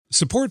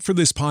Support for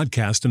this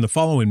podcast and the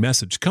following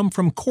message come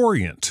from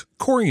Corient.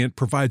 Corient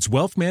provides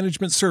wealth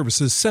management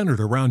services centered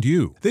around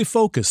you. They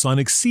focus on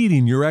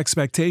exceeding your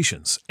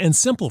expectations and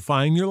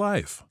simplifying your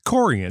life.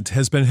 Corient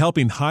has been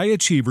helping high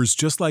achievers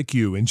just like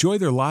you enjoy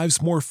their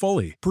lives more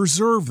fully,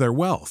 preserve their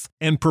wealth,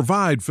 and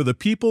provide for the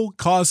people,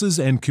 causes,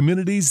 and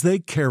communities they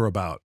care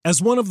about. As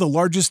one of the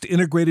largest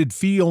integrated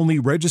fee-only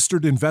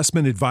registered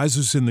investment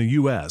advisors in the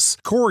U.S.,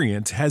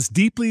 Corient has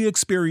deeply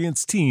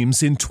experienced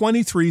teams in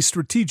 23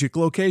 strategic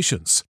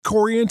locations.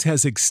 Corient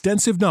has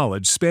extensive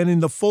knowledge spanning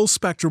the full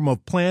spectrum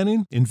of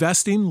planning,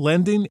 investing,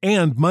 lending,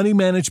 and money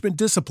management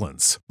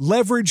disciplines.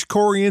 Leverage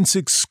Corient's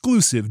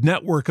exclusive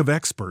network of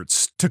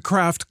experts to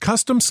craft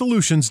custom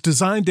solutions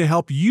designed to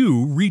help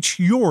you reach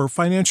your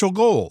financial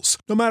goals,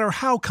 no matter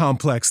how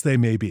complex they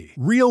may be.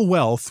 Real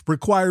wealth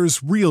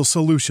requires real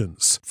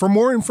solutions. For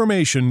more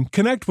information,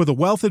 connect with a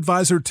wealth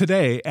advisor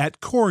today at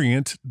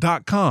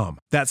Corient.com.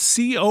 That's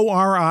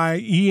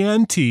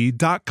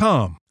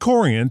Corient.com.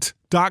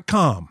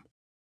 Corient.com.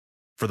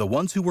 For the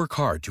ones who work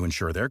hard to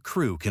ensure their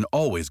crew can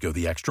always go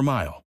the extra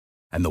mile,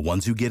 and the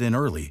ones who get in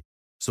early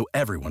so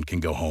everyone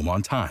can go home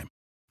on time,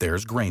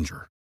 there's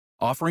Grainger,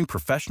 offering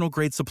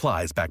professional-grade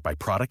supplies backed by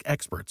product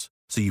experts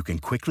so you can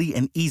quickly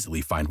and easily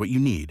find what you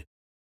need.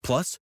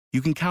 Plus,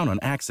 you can count on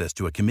access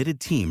to a committed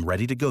team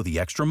ready to go the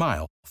extra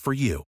mile for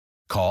you.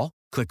 Call,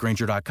 click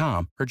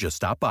Grainger.com, or just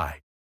stop by.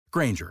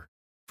 Grainger,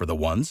 for the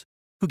ones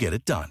who get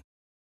it done.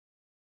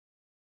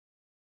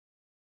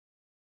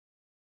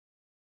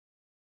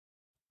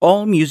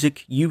 All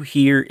music you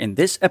hear in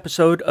this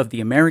episode of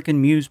the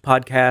American Muse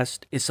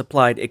podcast is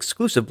supplied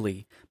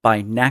exclusively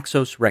by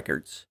Naxos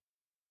Records.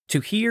 To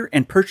hear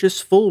and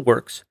purchase full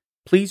works,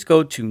 please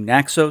go to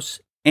Naxos,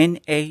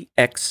 Naxos.com.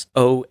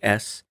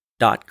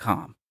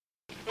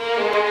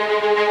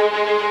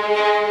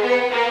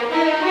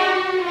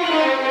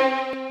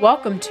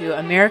 Welcome to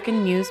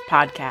American Muse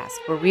Podcast,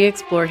 where we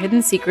explore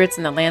hidden secrets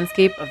in the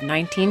landscape of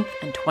 19th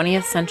and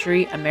 20th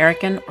century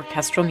American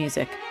orchestral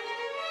music.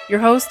 Your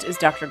host is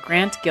Dr.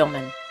 Grant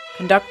Gilman,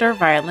 conductor,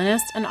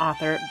 violinist, and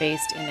author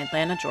based in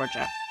Atlanta,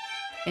 Georgia.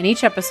 In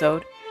each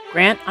episode,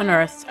 Grant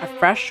unearths a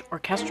fresh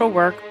orchestral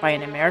work by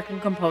an American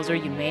composer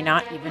you may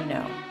not even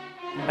know.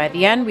 And by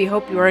the end, we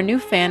hope you are a new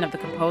fan of the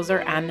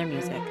composer and their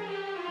music.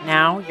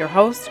 Now, your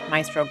host,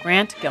 Maestro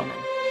Grant Gilman.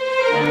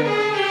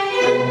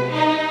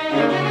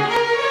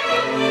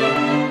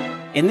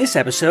 In this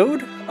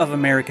episode of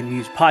American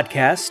Muse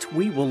Podcast,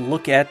 we will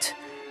look at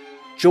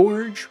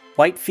George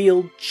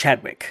Whitefield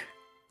Chadwick,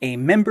 a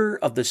member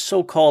of the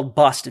so-called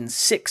Boston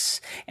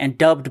Six, and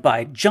dubbed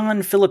by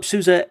John Philip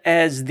Sousa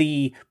as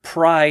the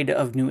Pride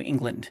of New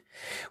England.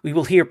 We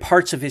will hear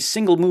parts of his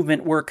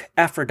single-movement work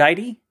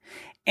Aphrodite,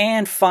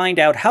 and find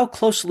out how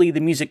closely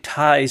the music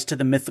ties to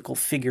the mythical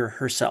figure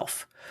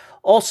herself.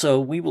 Also,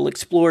 we will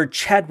explore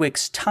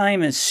Chadwick's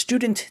time as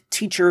student,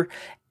 teacher,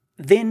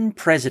 then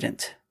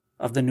president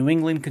of the New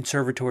England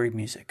Conservatory of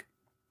Music.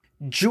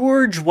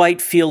 George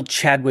Whitefield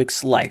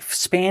Chadwick's life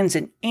spans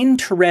an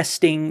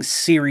interesting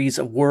series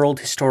of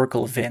world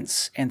historical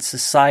events and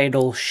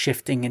societal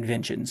shifting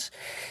inventions.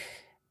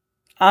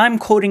 I'm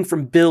quoting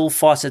from Bill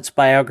Fawcett's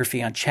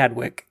biography on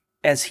Chadwick,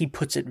 as he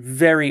puts it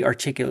very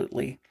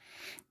articulately.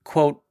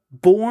 Quote,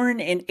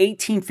 born in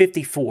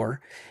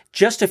 1854,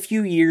 just a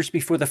few years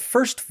before the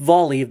first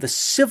volley of the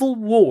Civil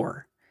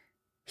War,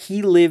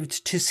 he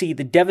lived to see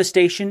the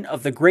devastation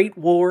of the Great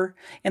War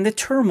and the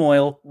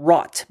turmoil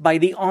wrought by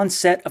the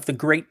onset of the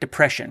Great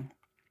Depression.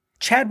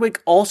 Chadwick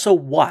also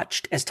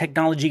watched as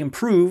technology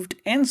improved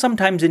and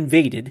sometimes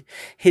invaded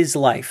his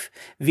life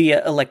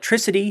via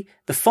electricity,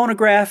 the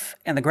phonograph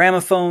and the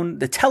gramophone,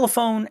 the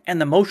telephone, and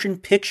the motion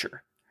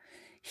picture.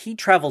 He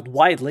traveled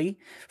widely,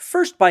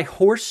 first by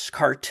horse,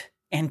 cart,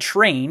 and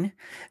train,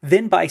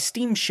 then by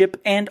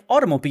steamship and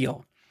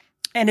automobile,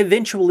 and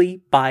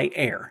eventually by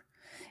air.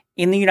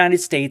 In the United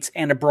States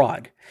and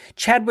abroad,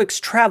 Chadwick's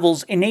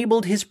travels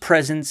enabled his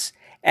presence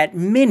at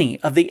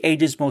many of the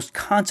age's most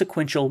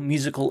consequential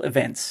musical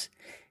events.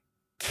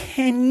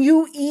 Can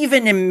you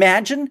even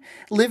imagine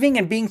living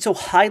and being so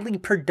highly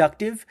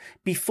productive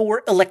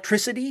before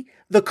electricity,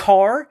 the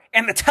car,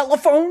 and the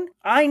telephone?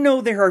 I know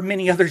there are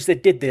many others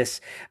that did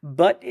this,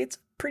 but it's a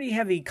pretty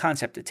heavy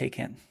concept to take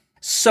in.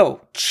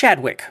 So,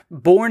 Chadwick,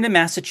 born in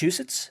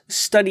Massachusetts,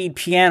 studied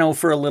piano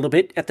for a little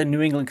bit at the New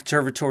England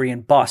Conservatory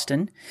in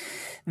Boston.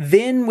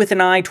 Then, with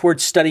an eye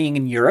towards studying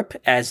in Europe,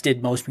 as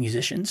did most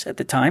musicians at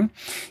the time,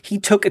 he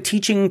took a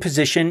teaching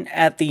position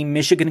at the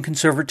Michigan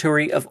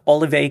Conservatory of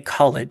Olivet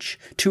College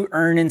to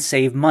earn and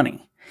save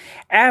money.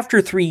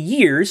 After 3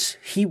 years,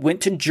 he went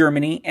to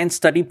Germany and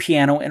studied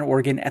piano and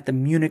organ at the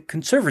Munich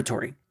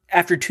Conservatory.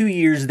 After 2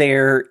 years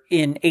there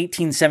in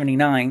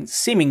 1879,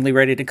 seemingly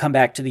ready to come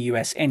back to the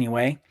U.S.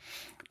 anyway,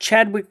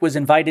 Chadwick was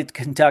invited to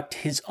conduct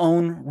his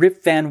own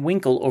Rip Van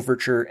Winkle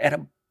overture at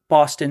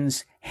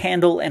Boston's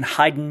Handel and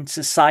Haydn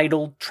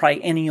Societal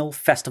Triennial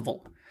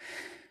Festival.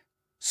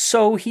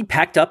 So he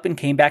packed up and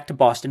came back to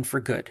Boston for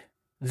good.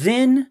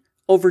 Then,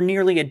 Over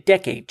nearly a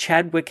decade,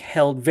 Chadwick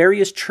held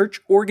various church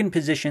organ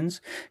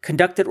positions,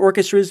 conducted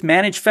orchestras,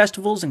 managed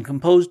festivals, and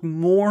composed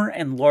more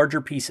and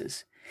larger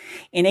pieces.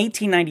 In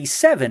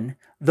 1897,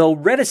 though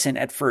reticent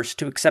at first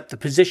to accept the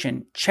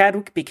position,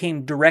 Chadwick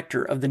became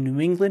director of the New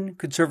England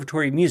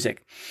Conservatory of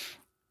Music.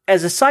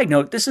 As a side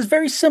note, this is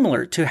very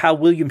similar to how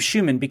William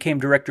Schumann became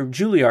director of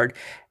Juilliard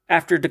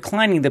after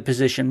declining the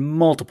position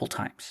multiple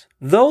times.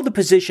 Though the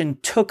position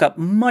took up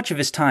much of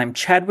his time,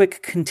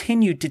 Chadwick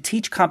continued to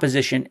teach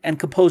composition and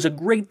compose a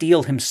great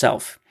deal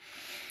himself.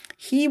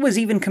 He was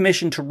even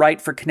commissioned to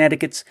write for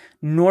Connecticut's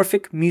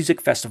Norfolk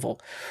Music Festival,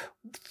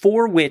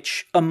 for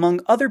which, among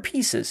other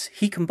pieces,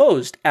 he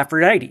composed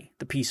Aphrodite,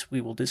 the piece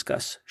we will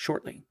discuss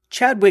shortly.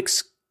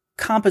 Chadwick's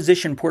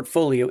composition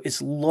portfolio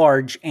is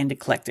large and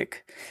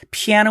eclectic.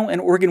 Piano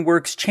and organ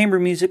works, chamber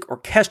music,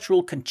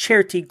 orchestral,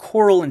 concerti,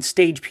 choral, and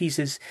stage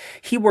pieces.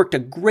 He worked a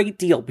great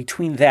deal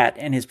between that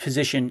and his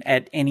position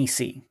at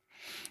NEC.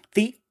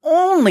 The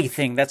only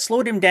thing that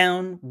slowed him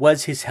down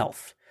was his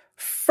health.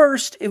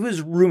 First, it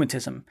was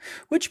rheumatism,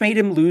 which made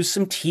him lose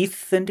some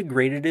teeth and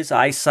degraded his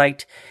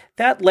eyesight.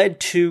 That led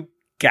to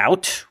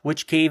gout,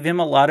 which gave him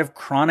a lot of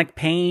chronic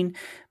pain.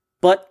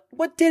 But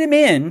what did him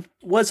in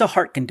was a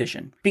heart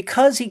condition.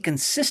 Because he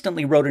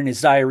consistently wrote in his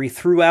diary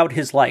throughout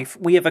his life,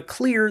 we have a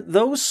clear,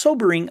 though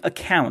sobering,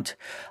 account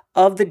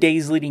of the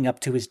days leading up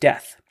to his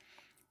death.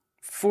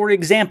 For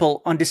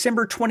example, on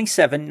December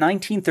 27,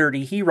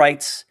 1930, he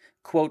writes,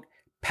 quote,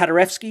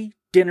 Paderewski,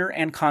 dinner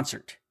and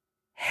concert.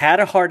 Had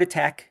a heart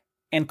attack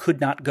and could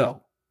not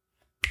go.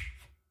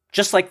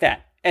 Just like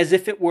that, as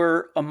if it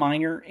were a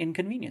minor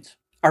inconvenience.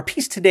 Our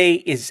piece today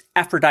is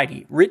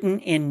Aphrodite, written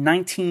in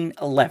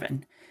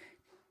 1911.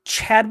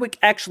 Chadwick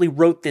actually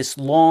wrote this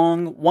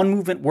long,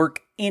 one-movement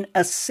work in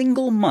a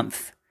single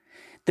month.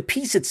 The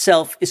piece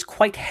itself is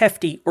quite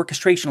hefty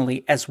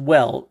orchestrationally as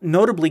well,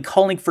 notably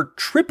calling for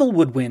triple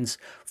woodwinds,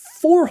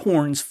 4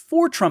 horns,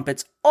 4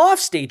 trumpets,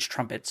 offstage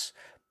trumpets,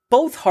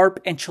 both harp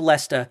and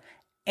celesta,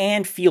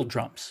 and field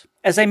drums.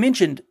 As I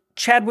mentioned,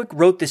 Chadwick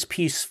wrote this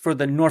piece for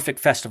the Norfolk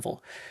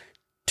Festival.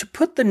 To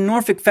put the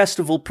Norfolk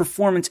Festival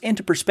performance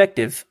into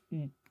perspective,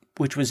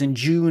 which was in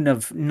June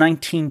of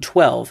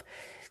 1912,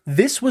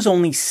 this was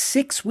only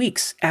 6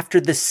 weeks after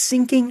the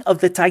sinking of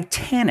the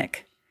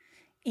Titanic.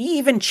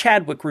 Even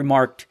Chadwick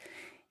remarked,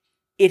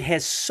 "It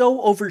has so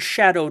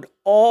overshadowed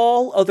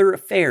all other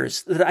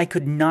affairs that I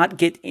could not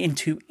get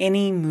into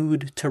any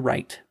mood to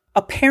write."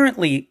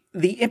 Apparently,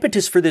 the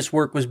impetus for this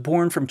work was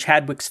born from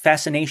Chadwick's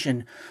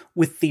fascination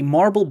with the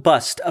marble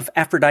bust of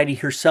Aphrodite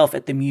herself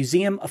at the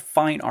Museum of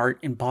Fine Art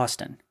in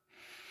Boston.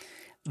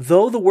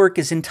 Though the work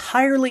is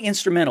entirely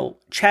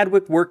instrumental,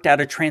 Chadwick worked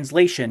out a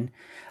translation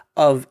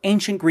of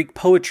ancient Greek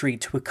poetry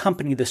to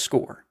accompany the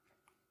score.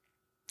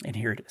 And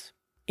here it is.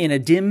 In a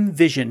dim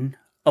vision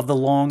of the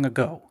long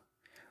ago,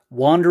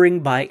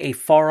 wandering by a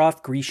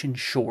far-off Grecian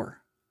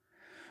shore,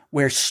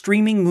 where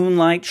streaming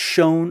moonlight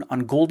shone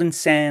on golden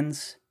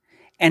sands,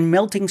 and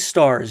melting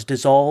stars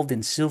dissolved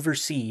in silver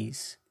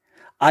seas,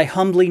 I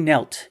humbly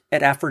knelt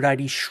at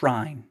Aphrodite's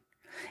shrine,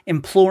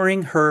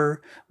 imploring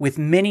her with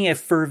many a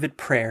fervid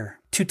prayer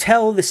to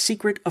tell the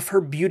secret of her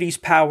beauty's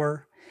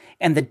power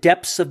and the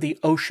depths of the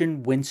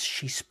ocean whence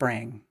she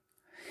sprang.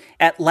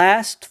 At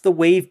last the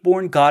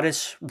wave-born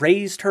goddess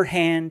raised her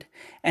hand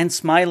and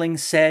smiling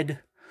said,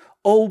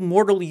 "O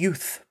mortal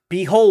youth,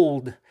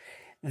 behold!"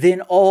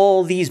 Then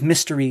all these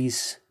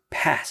mysteries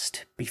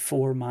passed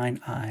before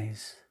mine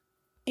eyes.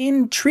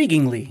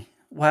 Intriguingly,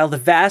 while the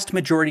vast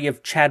majority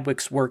of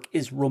Chadwick's work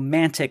is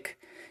romantic,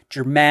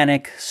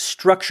 Germanic,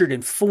 structured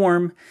in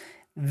form,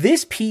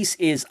 this piece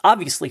is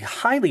obviously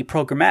highly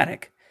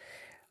programmatic.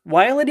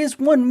 While it is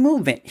one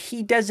movement,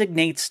 he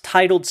designates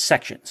titled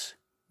sections: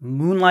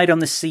 Moonlight on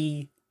the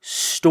Sea,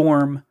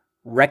 Storm,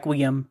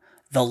 Requiem,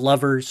 The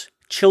Lovers,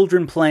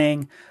 Children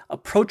Playing,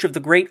 Approach of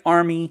the Great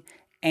Army,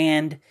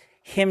 and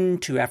Hymn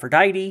to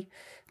Aphrodite,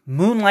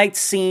 Moonlight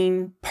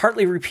Scene,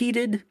 partly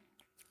repeated,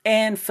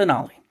 and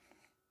Finale.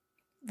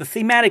 The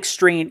thematic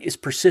strain is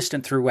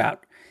persistent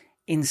throughout,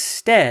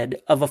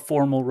 instead of a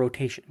formal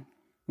rotation.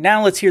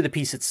 Now let's hear the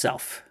piece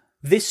itself.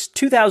 This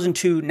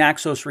 2002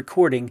 Naxos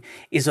recording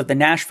is of the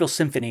Nashville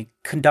Symphony,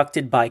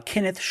 conducted by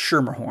Kenneth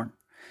Schermerhorn.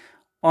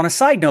 On a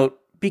side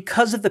note,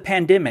 because of the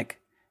pandemic,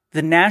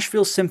 the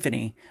Nashville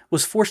Symphony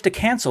was forced to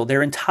cancel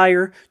their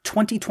entire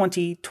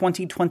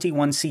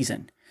 2020-2021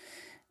 season.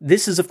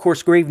 This is, of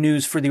course, grave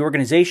news for the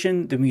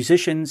organization, the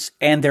musicians,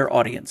 and their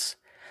audience.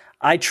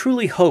 I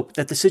truly hope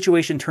that the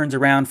situation turns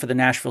around for the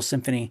Nashville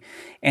Symphony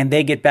and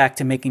they get back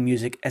to making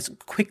music as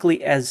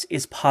quickly as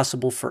is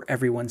possible for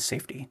everyone's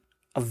safety.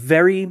 A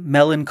very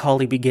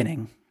melancholy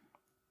beginning.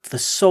 The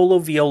solo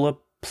viola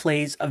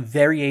plays a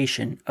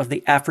variation of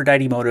the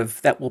Aphrodite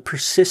motive that will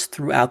persist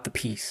throughout the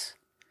piece.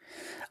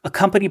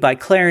 Accompanied by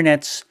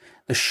clarinets,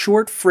 the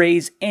short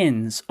phrase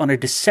ends on a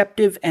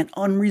deceptive and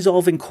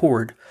unresolving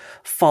chord,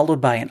 followed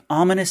by an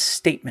ominous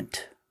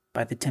statement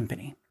by the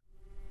timpani.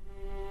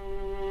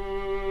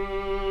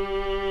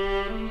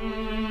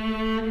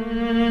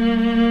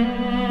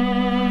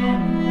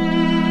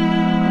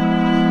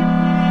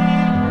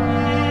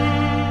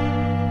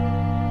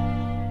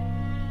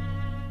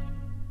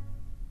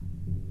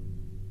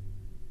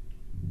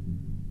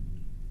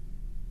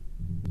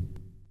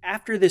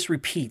 After this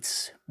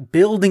repeats,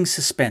 building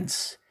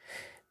suspense,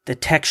 the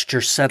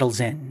texture settles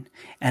in,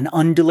 an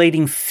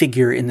undulating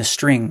figure in the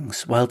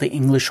strings while the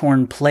English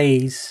horn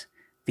plays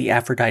the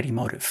Aphrodite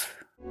motive.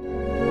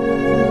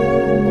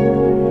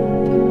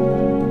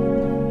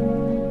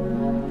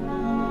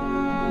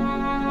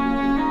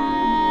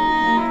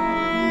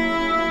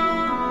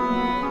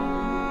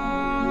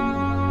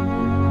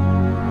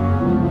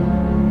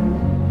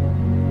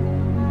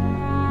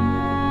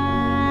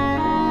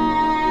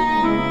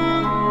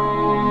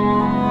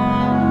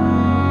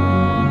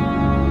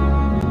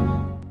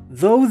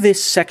 Though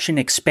this section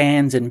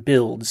expands and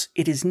builds,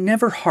 it is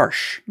never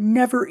harsh,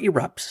 never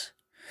erupts.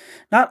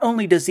 Not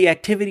only does the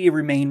activity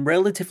remain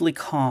relatively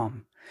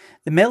calm,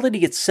 the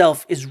melody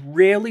itself is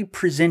rarely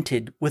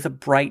presented with a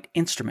bright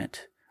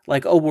instrument,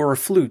 like oboe or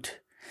flute,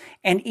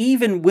 and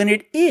even when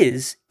it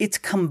is, it's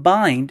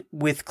combined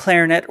with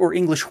clarinet or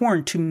English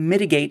horn to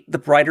mitigate the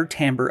brighter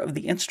timbre of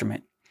the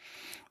instrument.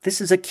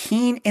 This is a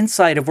keen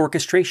insight of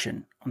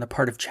orchestration on the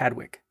part of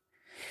Chadwick.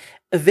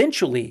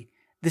 Eventually,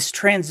 this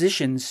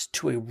transitions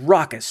to a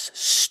raucous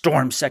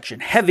storm section,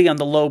 heavy on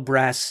the low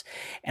brass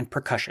and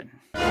percussion.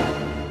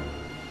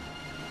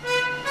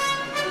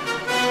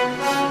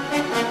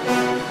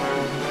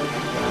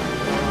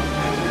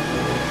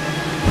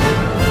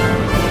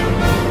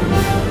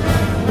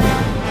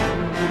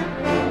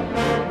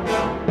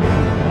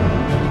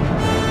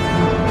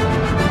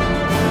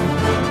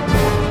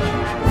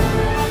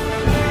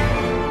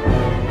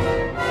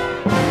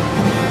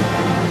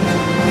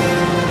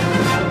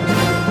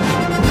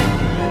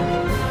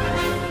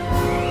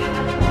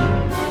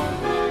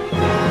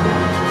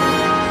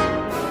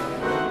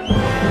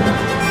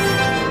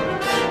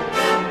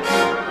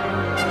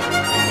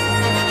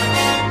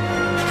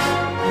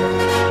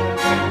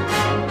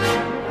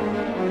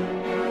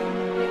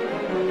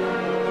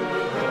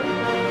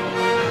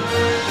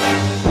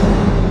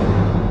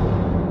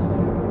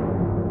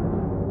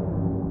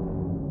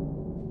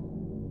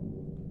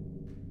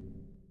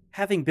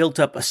 Having built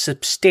up a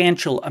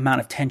substantial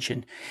amount of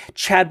tension,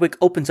 Chadwick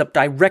opens up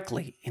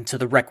directly into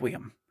the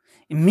Requiem.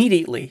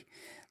 Immediately,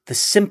 the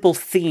simple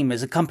theme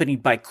is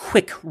accompanied by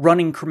quick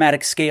running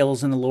chromatic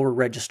scales in the lower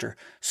register,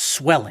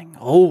 swelling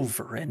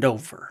over and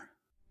over.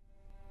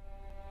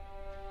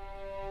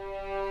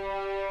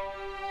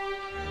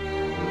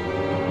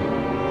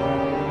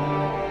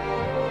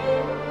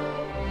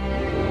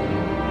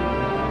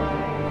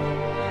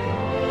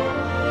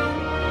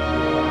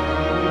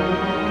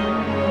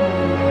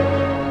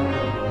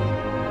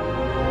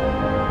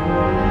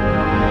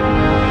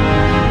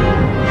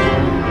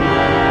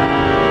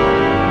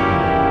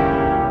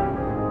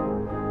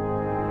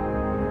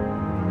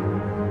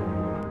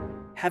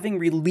 Having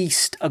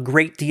released a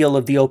great deal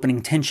of the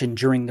opening tension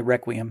during the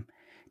Requiem,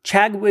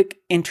 Chadwick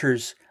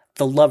enters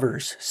the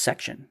Lovers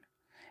section.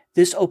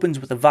 This opens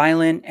with a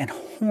violin and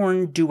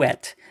horn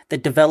duet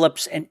that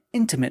develops an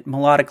intimate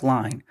melodic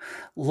line,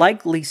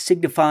 likely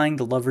signifying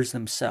the lovers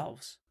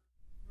themselves.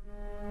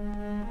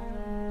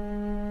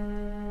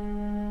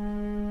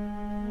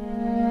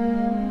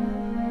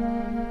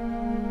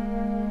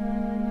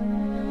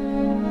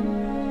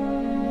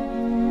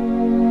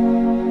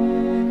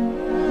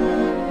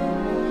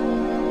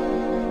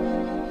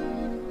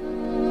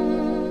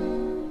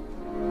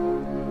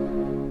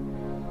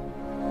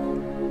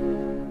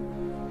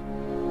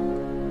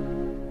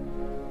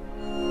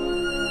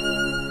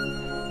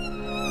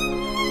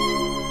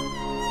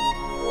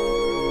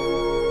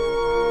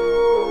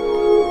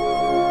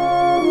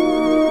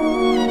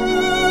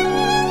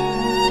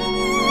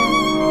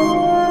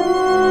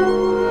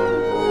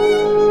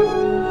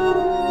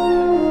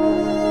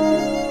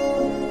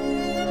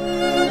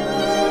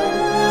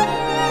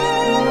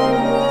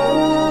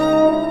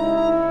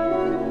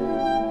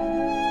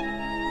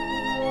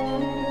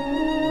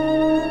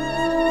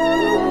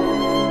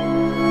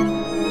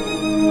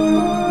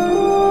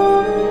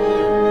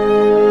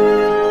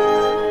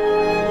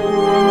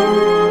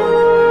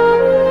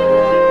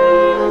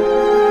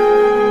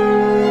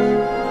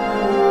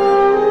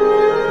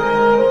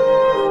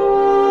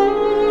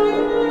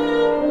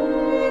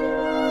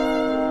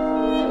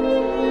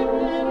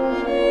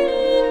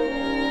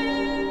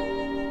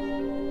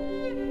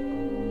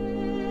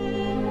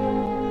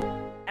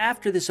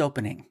 After this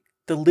opening,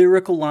 the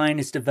lyrical line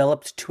is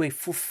developed to a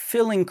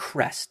fulfilling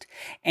crest,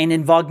 and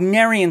in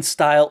Wagnerian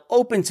style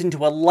opens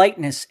into a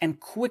lightness and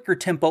quicker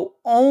tempo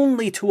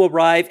only to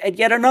arrive at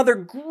yet another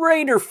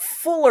greater,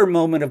 fuller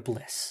moment of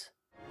bliss.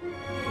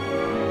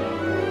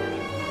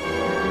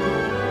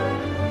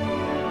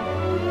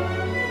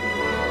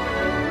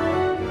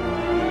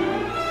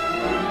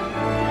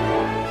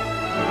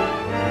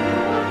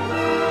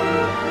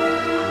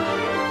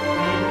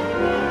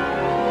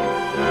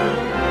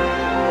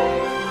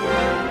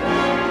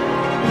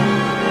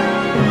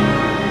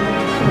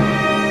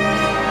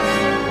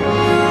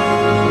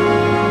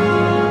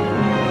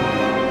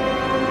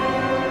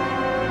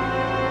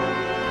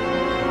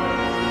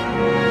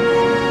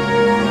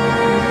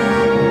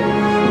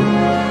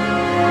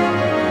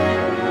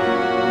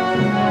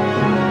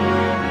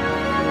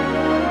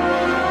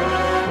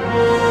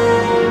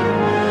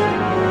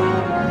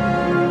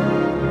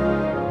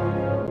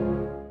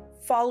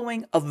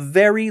 Following a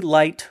very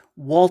light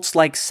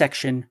waltz-like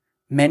section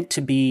meant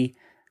to be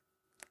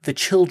the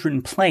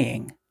children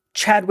playing,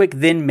 Chadwick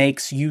then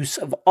makes use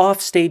of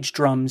offstage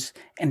drums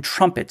and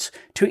trumpets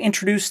to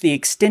introduce the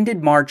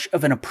extended march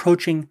of an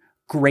approaching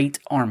great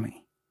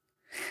army.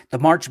 The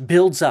march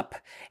builds up,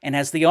 and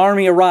as the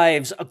army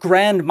arrives, a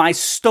grand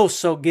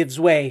maestoso gives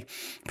way,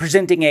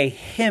 presenting a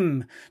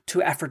hymn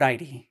to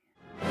Aphrodite.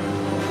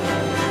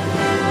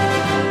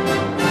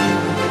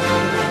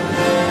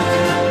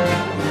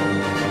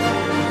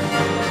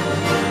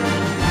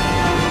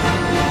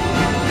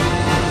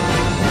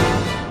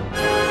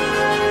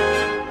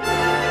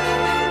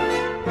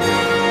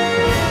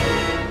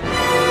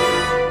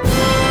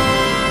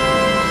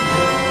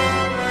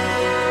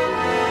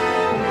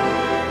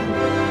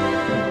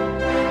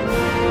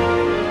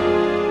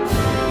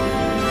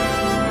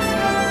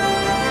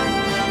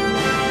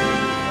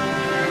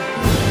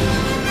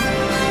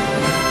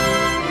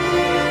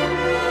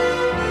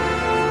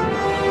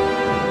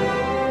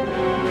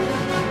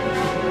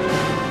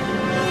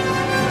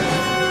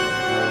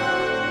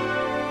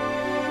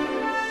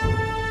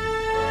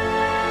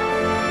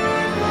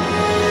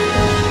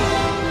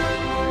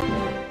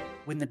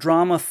 When the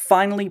drama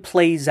finally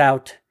plays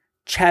out,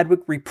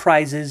 Chadwick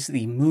reprises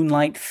the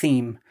Moonlight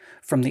theme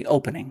from the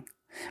opening,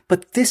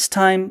 but this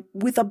time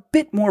with a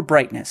bit more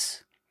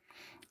brightness.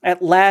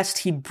 At last,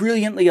 he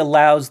brilliantly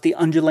allows the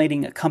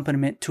undulating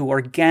accompaniment to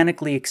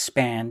organically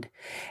expand,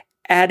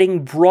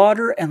 adding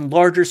broader and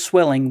larger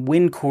swelling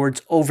wind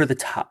chords over the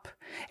top,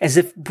 as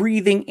if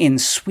breathing in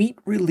sweet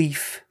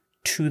relief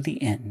to the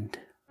end.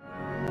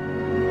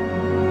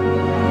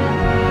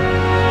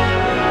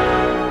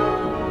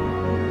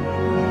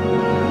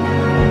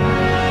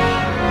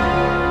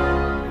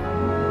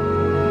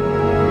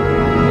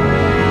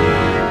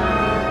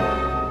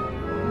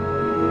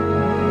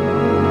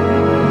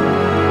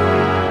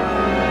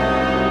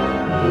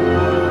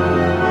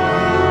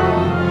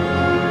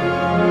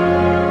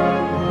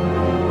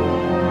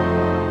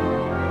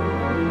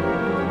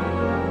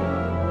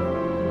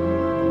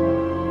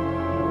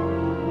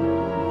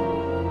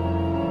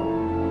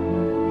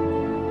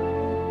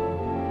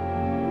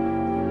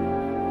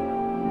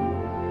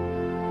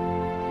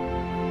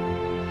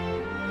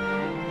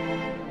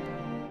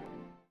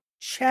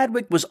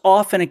 Chadwick was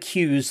often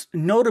accused,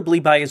 notably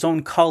by his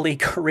own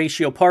colleague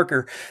Horatio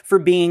Parker, for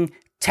being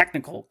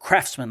technical,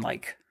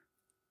 craftsmanlike.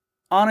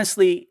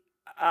 Honestly,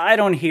 I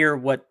don't hear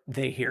what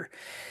they hear.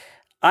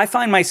 I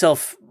find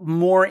myself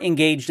more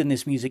engaged in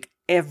this music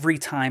every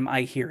time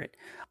I hear it.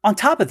 On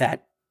top of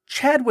that,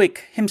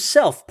 Chadwick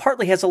himself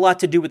partly has a lot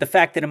to do with the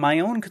fact that in my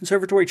own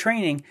conservatory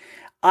training,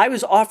 I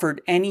was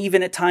offered and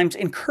even at times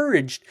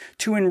encouraged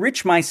to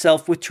enrich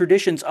myself with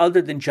traditions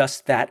other than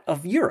just that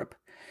of Europe.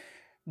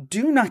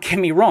 Do not get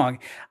me wrong,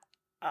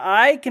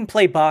 I can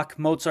play Bach,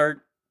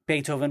 Mozart,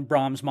 Beethoven,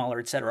 Brahms, Mahler,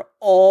 etc.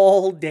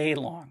 all day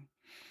long.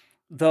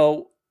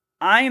 Though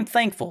I am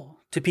thankful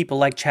to people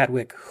like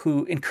Chadwick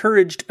who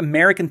encouraged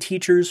American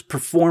teachers,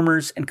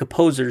 performers, and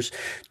composers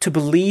to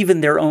believe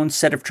in their own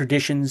set of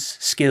traditions,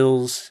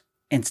 skills,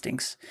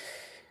 instincts.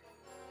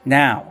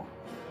 Now,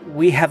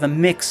 we have a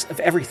mix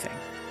of everything.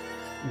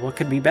 What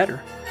could be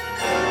better?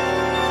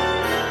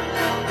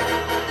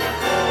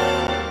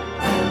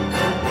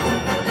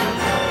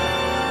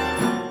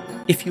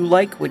 If you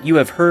like what you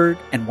have heard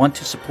and want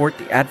to support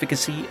the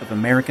advocacy of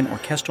American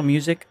orchestral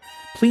music,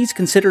 please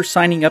consider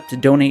signing up to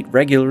donate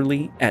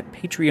regularly at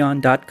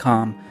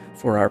patreon.com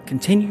for our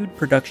continued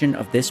production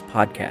of this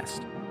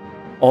podcast.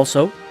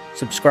 Also,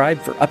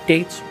 subscribe for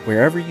updates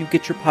wherever you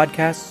get your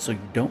podcasts so you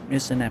don't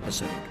miss an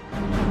episode.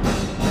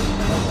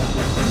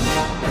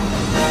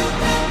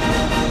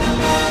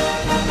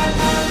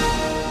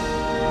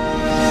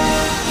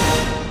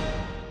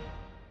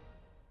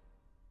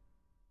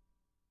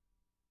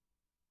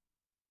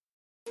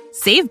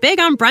 Save big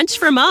on brunch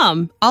for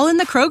mom, all in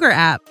the Kroger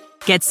app.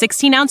 Get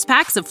 16-ounce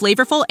packs of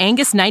flavorful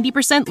Angus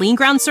 90% lean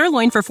ground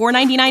sirloin for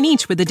 $4.99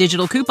 each with a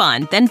digital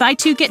coupon. Then buy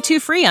 2, get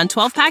 2 free on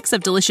 12 packs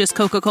of delicious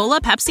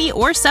Coca-Cola, Pepsi,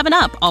 or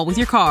 7-Up, all with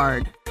your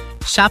card.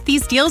 Shop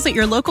these deals at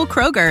your local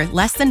Kroger,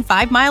 less than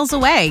 5 miles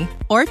away.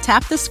 Or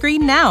tap the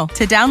screen now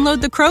to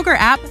download the Kroger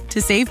app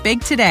to save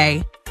big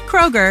today.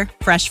 Kroger,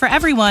 fresh for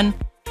everyone.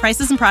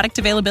 Prices and product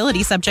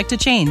availability subject to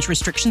change.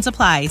 Restrictions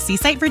apply. See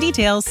site for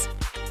details.